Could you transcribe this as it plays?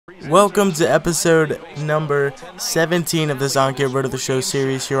Welcome to episode number 17 of this On Get Rid of the Show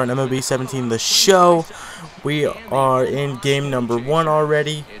series here on MLB 17 The Show. We are in game number 1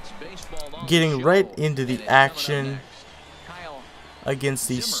 already, getting right into the action against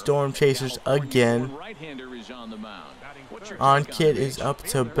the Storm Chasers again. On Kit is up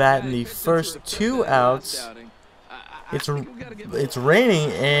to bat in the first 2 outs. It's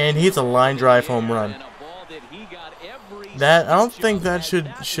raining and he hits a line drive home run. I don't think that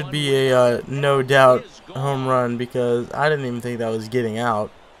should be a no doubt home run, because I didn't even think that was getting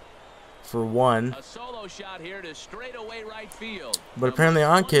out for one. But apparently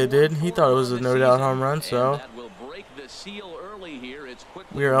Ankit did. He thought it was a no doubt home run, so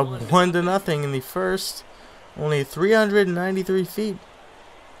we are up 1-0 in the first. Only 393 feet.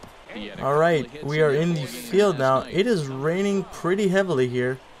 Alright, we are in the field now. It is raining pretty heavily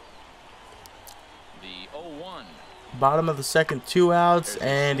here. Bottom of the second, 2 outs,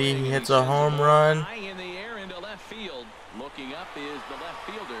 and he hits a home run.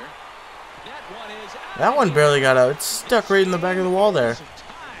 That one barely got out. It's stuck right in the back of the wall there.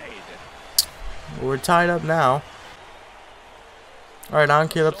 We're tied up now. Alright,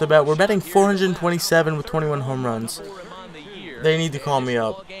 Ankit up the bat. We're batting 427 with 21 home runs. They need to call me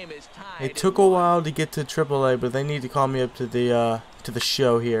up. It took a while to get to AAA, but they need to call me up to the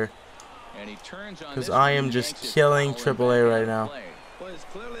show here, because I am just killing AAA right now. Well, it's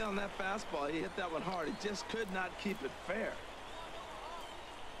clearly on that fastball. He hit that one hard. He just could not keep it fair.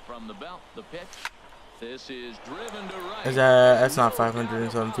 From the belt, the pitch. This is driven to right. That's not 500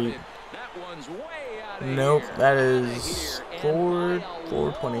 and some feet. Nope, that is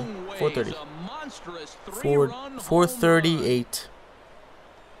 420, 430, 438.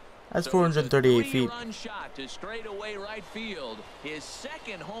 That's 438 feet. Shot to straightaway right field. His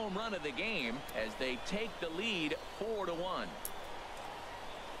second home run of the game as they take the lead 4-1.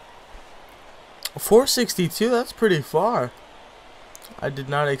 462. That's pretty far. I did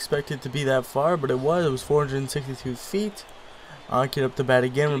not expect it to be that far, but it was. It was 462 feet. I'll get up the bat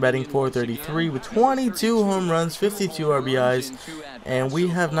again. We're batting 433 with 22 home runs, 52 RBIs, and we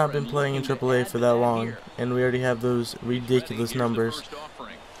have not been playing in AAA for that long, and we already have those ridiculous numbers.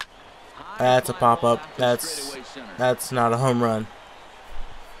 That's a pop-up. That's not a home run.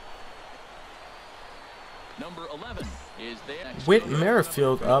 Whit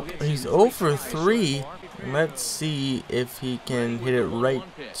Merrifield up. He's 0 for 3. Let's see if he can hit it right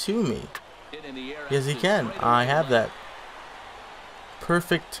to me. Yes, he can. I have that.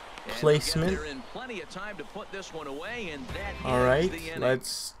 Perfect placement. Alright,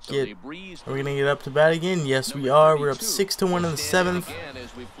 let's get. Are we going to get up to bat again? Yes, we are. We're up 6-1 in the 7th.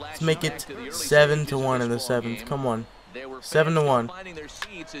 Let's make it 7-1 in the 7th. Come on. 7-1.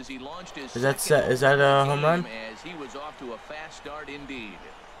 Is that a home run?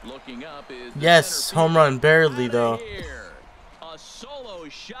 Yes, home run, barely though. A solo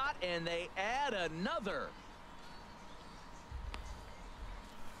shot, and they add another.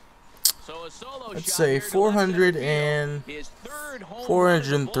 Let's say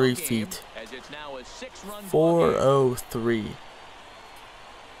 403 feet. 403.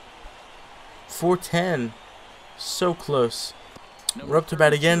 410. So close. We're up to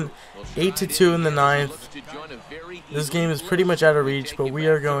bat again. 8-2 in the 9th. This game is pretty much out of reach, but we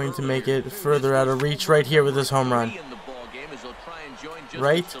are going to make it further out of reach right here with this home run.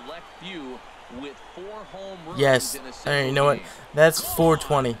 Right? Yes. Hey, you know what? That's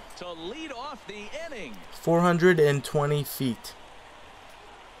 420. 420 feet.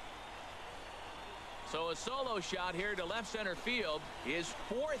 So a solo shot here to left center field is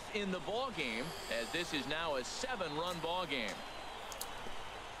 4th in the ball game, as this is now a 7-run ball game.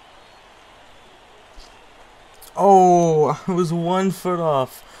 Oh, I was 1 foot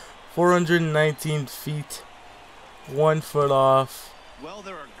off. 419 feet. 1 foot off.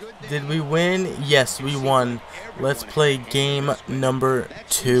 Did we win? Yes, we won. Let's play game number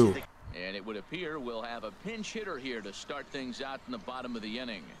 2. And it would appear we'll have a pinch hitter here to start things out in the bottom of the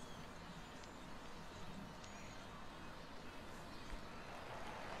inning.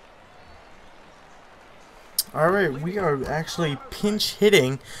 Alright, we are actually pinch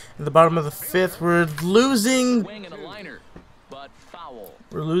hitting in the bottom of the 5th. We're losing.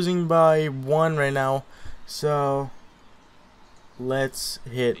 We're losing by 1 right now. So let's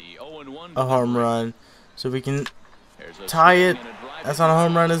hit a home run so we can tie it. That's not a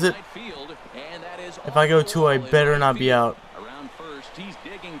home run, is it? If I go 2, I better not be out.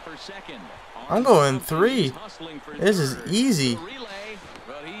 I'm going 3. This is easy.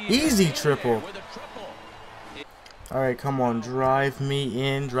 Easy triple. Alright, come on. Drive me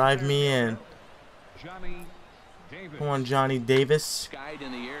in. Drive me in. Come on, Johnny Davis. Skied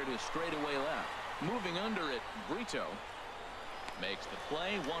in the air to straightaway left. Moving under it, Brito makes the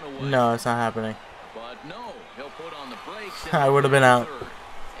play, one away. No, it's not happening. But no, he'll put on the brakes. I would have been out.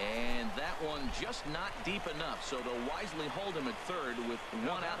 And that one just not deep enough, so they'll wisely hold him at third with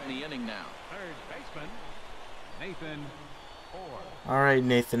one out in the inning now. Third baseman, Nathan. All right,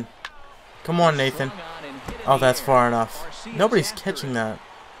 Nathan. Come on, Nathan. Oh, that's far enough. Nobody's catching that.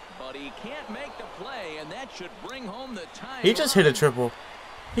 But he can't make the play, and that should bring home the tie. He just hit a triple.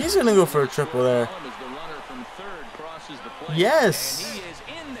 He's going to go for a triple there. Yes. And he is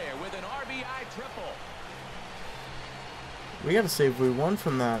in there with an RBI triple. We got to save we won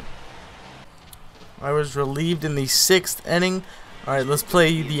from that. I was relieved in the 6th inning. All right, let's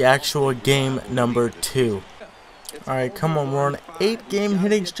play the actual game number 2. All right, come on. We're on 8-game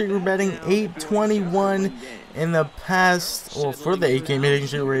hitting streak. We're batting 821 in the past. Well, for the 8-game hitting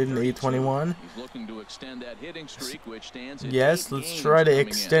streak, we're in 821. Yes, let's try to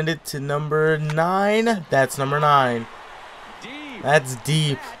extend it to number 9. That's number 9. That's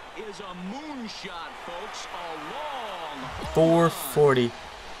deep. 440.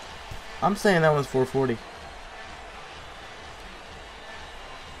 I'm saying that one's 440.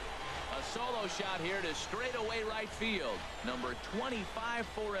 A solo shot here to straightaway right field. Number 25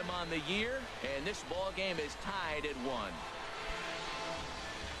 for him on the year, and this ball game is tied at 1.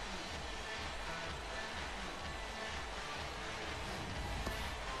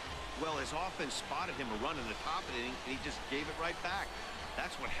 Well, his offense spotted him a run in the top of the inning, and he just gave it right back.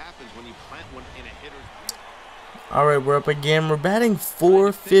 That's what happens when you plant one in a hitter's field. All right, we're up again. We're batting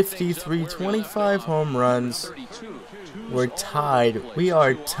 453, 25 home runs. We're tied. We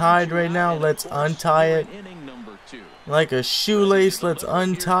are tied right now. Let's untie it. Like a shoelace, let's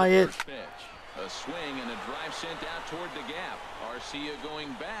untie it. A swing and a drive sent out toward the gap. Garcia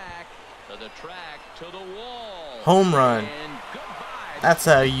going back to the track, to the wall. Home run. That's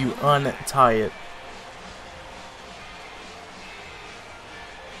how you untie it.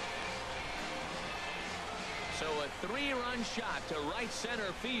 So a 3-run shot to right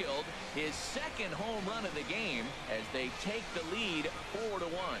center field, his second home run of the game as they take the lead 4-1.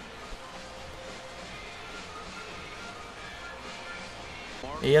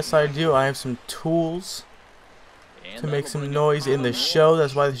 Yes, I do. I have some tools to make some noise in the show.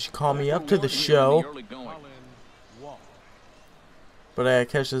 That's why they should call me up to the show. But I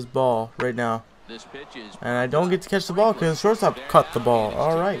catch this ball right now. And I don't get to catch the ball because the shortstop cut the ball.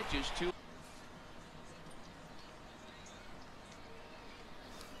 Alright.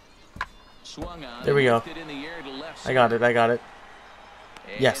 There we go. I got it. I got it.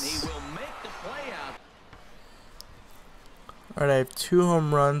 Yes. Alright, I have 2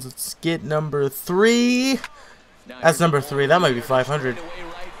 home runs. Let's get number 3. That's number 3. That might be 500.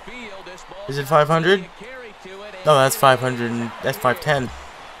 Is it 500? No, that's 500. That's 510.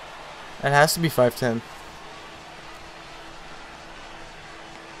 That has to be 510.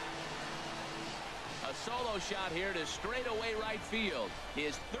 A solo shot here to straightaway right field.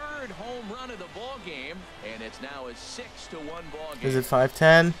 His 3rd home run of the ball game, and it's now a 6-1 ball game. Is it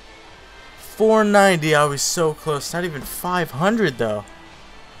 510? 490. I was so close. Not even 500 though.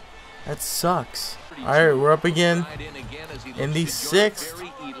 That sucks. Alright, we're up again in the 6th.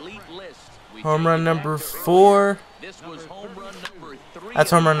 Home run number 4. That's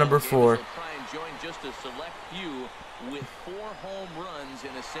home run number 4.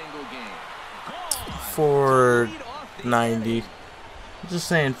 490. I'm just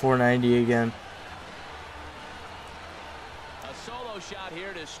saying 490 again. A solo shot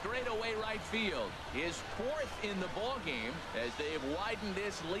here to straightaway right field. His 4th in the ball game as they've widened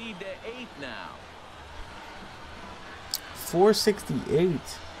this lead to 8 now. 468.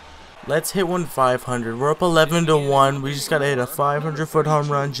 Let's hit one 500. We're up 11-1. We just gotta hit a 500-foot home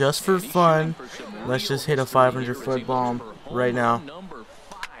run just for fun. Let's just hit a 500-foot bomb right now.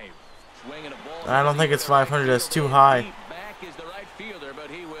 I don't think it's 500. That's too high.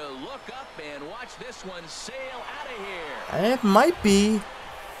 It might be.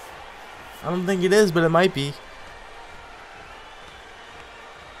 I don't think it is, but it might be.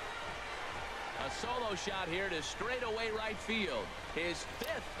 A solo shot here to straightaway right field. His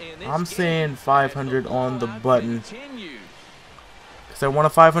 5th in this I'm saying 500 on the button. Because I want a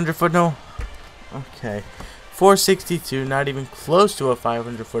 500-foot no. Okay. 462, not even close to a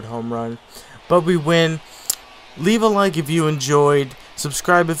 500-foot home run. But we win. Leave a like if you enjoyed.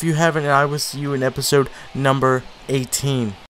 Subscribe if you haven't, and I will see you in episode number 18.